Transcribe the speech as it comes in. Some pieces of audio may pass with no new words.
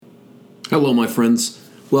Hello, my friends.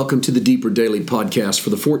 Welcome to the Deeper Daily Podcast for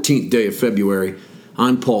the 14th day of February.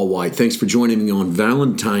 I'm Paul White. Thanks for joining me on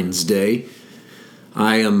Valentine's Day.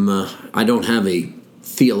 I don't have a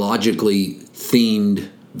theologically themed,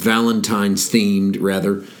 Valentine's themed,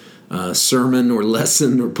 sermon or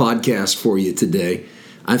lesson or podcast for you today.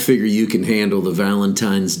 I figure you can handle the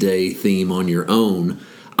Valentine's Day theme on your own.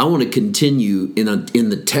 I want to continue in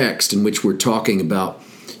the text in which we're talking about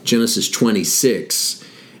Genesis 26.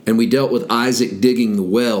 And we dealt with Isaac digging the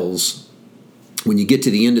wells. When you get to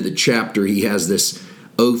the end of the chapter, he has this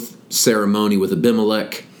oath ceremony with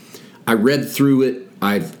Abimelech. I read through it.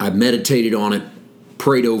 I meditated on it,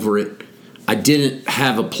 prayed over it. I didn't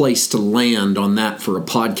have a place to land on that for a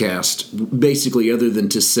podcast, basically other than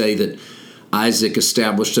to say that Isaac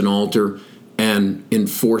established an altar and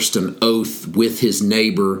enforced an oath with his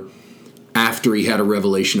neighbor after he had a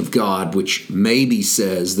revelation of God, which maybe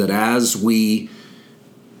says that as we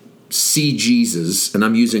see Jesus, and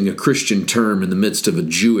I'm using a Christian term in the midst of a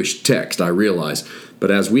Jewish text, I realize, but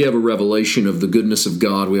as we have a revelation of the goodness of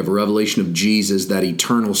God, we have a revelation of Jesus, that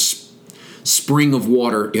eternal spring of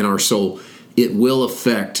water in our soul, it will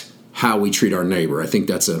affect how we treat our neighbor. I think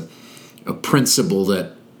that's a principle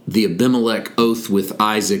that the Abimelech oath with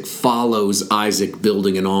Isaac follows Isaac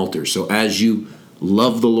building an altar. So as you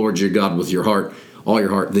love the Lord your God with your heart, all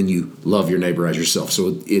your heart, then you love your neighbor as yourself.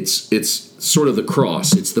 So it's sort of the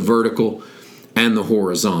cross. It's the vertical and the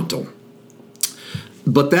horizontal.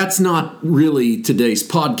 But that's not really today's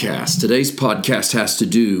podcast. Today's podcast has to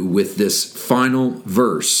do with this final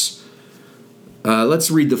verse.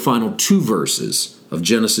 Let's read the final two verses of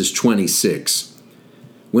Genesis 26.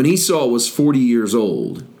 When Esau was 40 years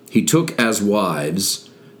old, he took as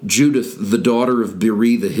wives Judith, the daughter of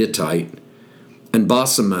Beeri the Hittite, and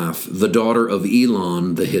Basemath, the daughter of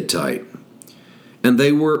Elon the Hittite. And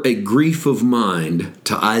they were a grief of mind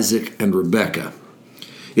to Isaac and Rebekah.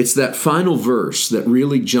 It's that final verse that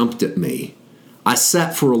really jumped at me. I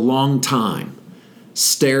sat for a long time,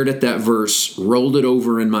 stared at that verse, rolled it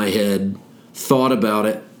over in my head, thought about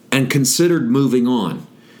it, and considered moving on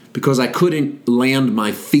because I couldn't land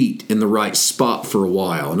my feet in the right spot for a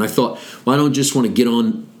while. And I thought, well, I don't just want to get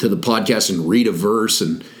on to the podcast and read a verse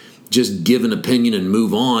and just give an opinion and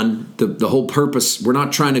move on. The whole purpose, we're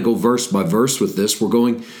not trying to go verse by verse with this. We're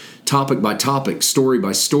going topic by topic, story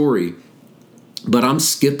by story. But I'm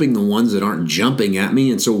skipping the ones that aren't jumping at me,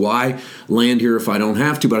 and so why land here if I don't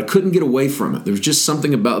have to? But I couldn't get away from it. There was just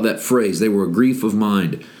something about that phrase. They were a grief of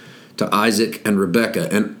mind to Isaac and Rebekah.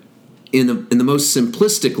 And in the most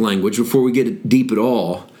simplistic language, before we get deep at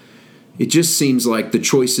all, it just seems like the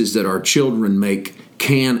choices that our children make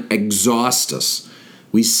can exhaust us.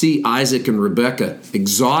 We see Isaac and Rebekah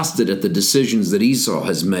exhausted at the decisions that Esau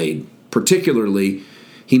has made. Particularly,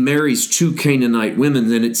 he marries two Canaanite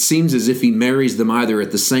women, and it seems as if he marries them either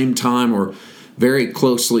at the same time or very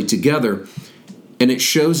closely together. And it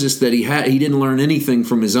shows us that he didn't learn anything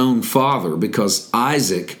from his own father, because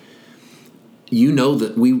Isaac, you know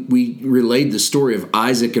that we relayed the story of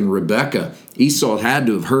Isaac and Rebekah. Esau had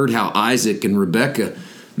to have heard how Isaac and Rebekah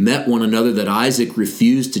met one another, that Isaac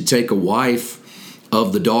refused to take a wife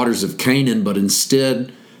of the daughters of Canaan, but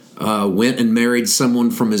instead went and married someone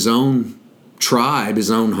from his own tribe, his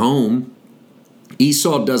own home.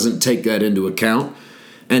 Esau doesn't take that into account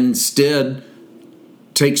and instead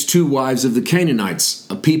takes two wives of the Canaanites,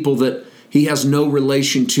 a people that he has no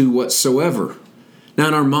relation to whatsoever. Now,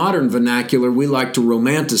 in our modern vernacular, we like to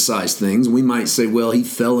romanticize things. We might say, well, he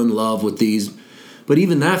fell in love with these, but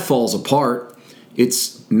even that falls apart.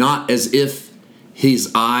 It's not as if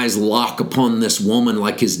his eyes lock upon this woman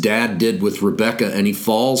like his dad did with Rebekah and he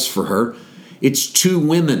falls for her. It's two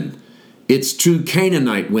women. It's two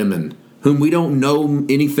Canaanite women whom we don't know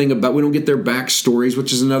anything about. We don't get their backstories,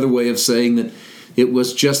 which is another way of saying that it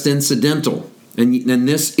was just incidental. And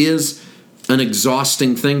this is an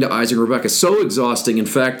exhausting thing to Isaac and Rebekah. So exhausting, in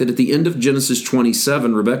fact, that at the end of Genesis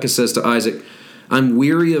 27, Rebekah says to Isaac, I'm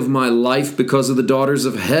weary of my life because of the daughters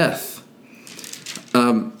of Heth.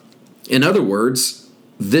 In other words,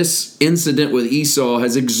 this incident with Esau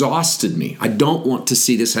has exhausted me. I don't want to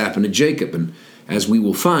see this happen to Jacob. And as we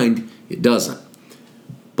will find, it doesn't.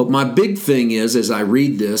 But my big thing is, as I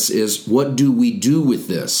read this, is what do we do with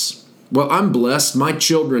this? Well, I'm blessed. My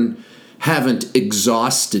children haven't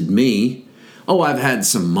exhausted me. Oh, I've had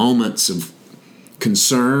some moments of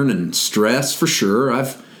concern and stress for sure.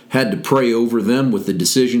 I've had to pray over them with the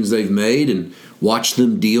decisions they've made and watch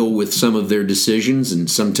them deal with some of their decisions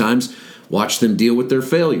and sometimes watch them deal with their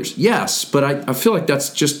failures. Yes, but I feel like that's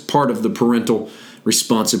just part of the parental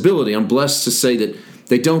responsibility. I'm blessed to say that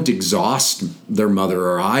They don't exhaust their mother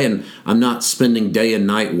or I, and I'm not spending day and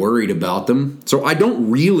night worried about them. So I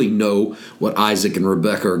don't really know what Isaac and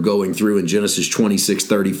Rebekah are going through in Genesis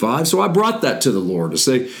 26:35. So I brought that to the Lord to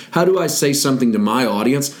say, how do I say something to my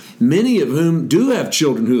audience, many of whom do have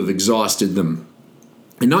children who have exhausted them?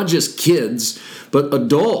 And not just kids, but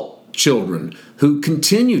adult children who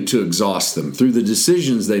continue to exhaust them through the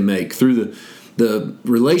decisions they make, through the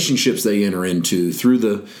relationships they enter into, through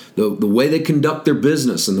the way they conduct their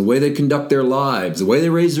business and the way they conduct their lives, the way they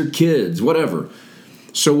raise their kids, whatever.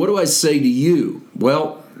 So what do I say to you?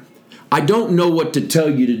 Well, I don't know what to tell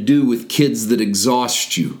you to do with kids that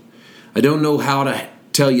exhaust you. I don't know how to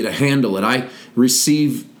tell you to handle it. I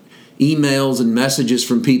receive emails and messages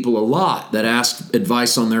from people a lot that ask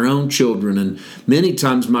advice on their own children, and many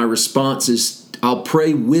times my response is, I'll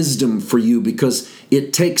pray wisdom for you, because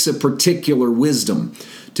it takes a particular wisdom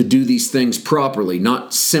to do these things properly,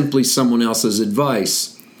 not simply someone else's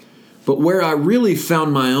advice. But where I really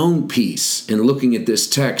found my own peace in looking at this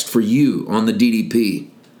text for you on the DDP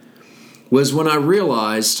was when I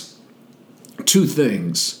realized two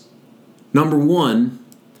things. Number one,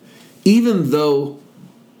 even though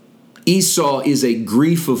Esau is a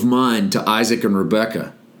grief of mind to Isaac and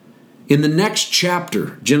Rebekah, in the next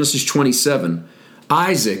chapter, Genesis 27,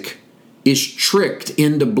 Isaac is tricked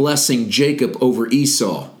into blessing Jacob over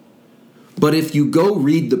Esau. But if you go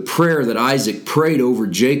read the prayer that Isaac prayed over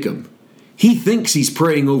Jacob, he thinks he's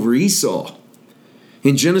praying over Esau.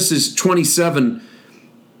 In Genesis 27,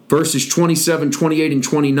 verses 27, 28, and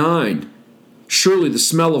 29, surely the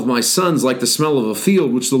smell of my sons like the smell of a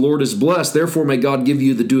field which the Lord has blessed. Therefore may God give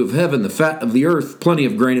you the dew of heaven, the fat of the earth, plenty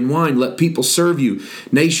of grain and wine. Let people serve you.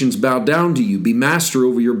 Nations bow down to you. Be master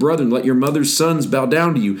over your brethren. Let your mother's sons bow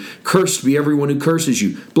down to you. Cursed be everyone who curses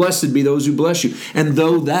you. Blessed be those who bless you. And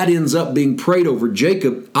though that ends up being prayed over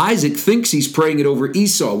Jacob, Isaac thinks he's praying it over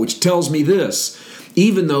Esau, which tells me this.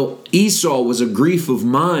 Even though Esau was a grief of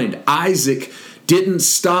mind, Isaac didn't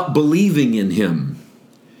stop believing in him.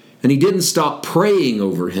 And he didn't stop praying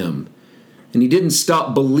over him. And he didn't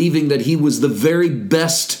stop believing that he was the very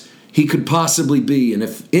best he could possibly be. And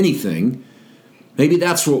if anything, maybe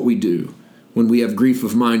that's what we do when we have grief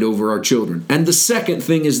of mind over our children. And the second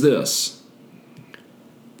thing is this.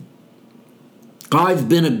 I've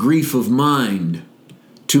been a grief of mind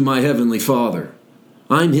to my Heavenly Father.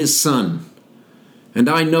 I'm His son. And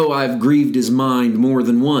I know I've grieved His mind more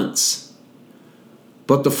than once.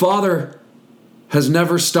 But the Father has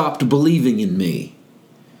never stopped believing in me.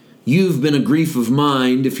 You've been a grief of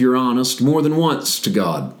mind, if you're honest, more than once to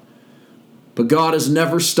God. But God has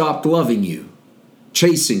never stopped loving you,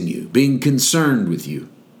 chasing you, being concerned with you.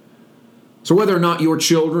 So whether or not your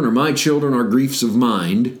children or my children are griefs of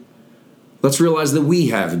mind, let's realize that we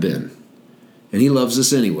have been. And He loves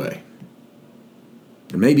us anyway.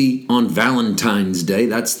 And maybe on Valentine's Day,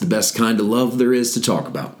 that's the best kind of love there is to talk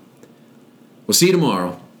about. We'll see you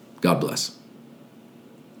tomorrow. God bless.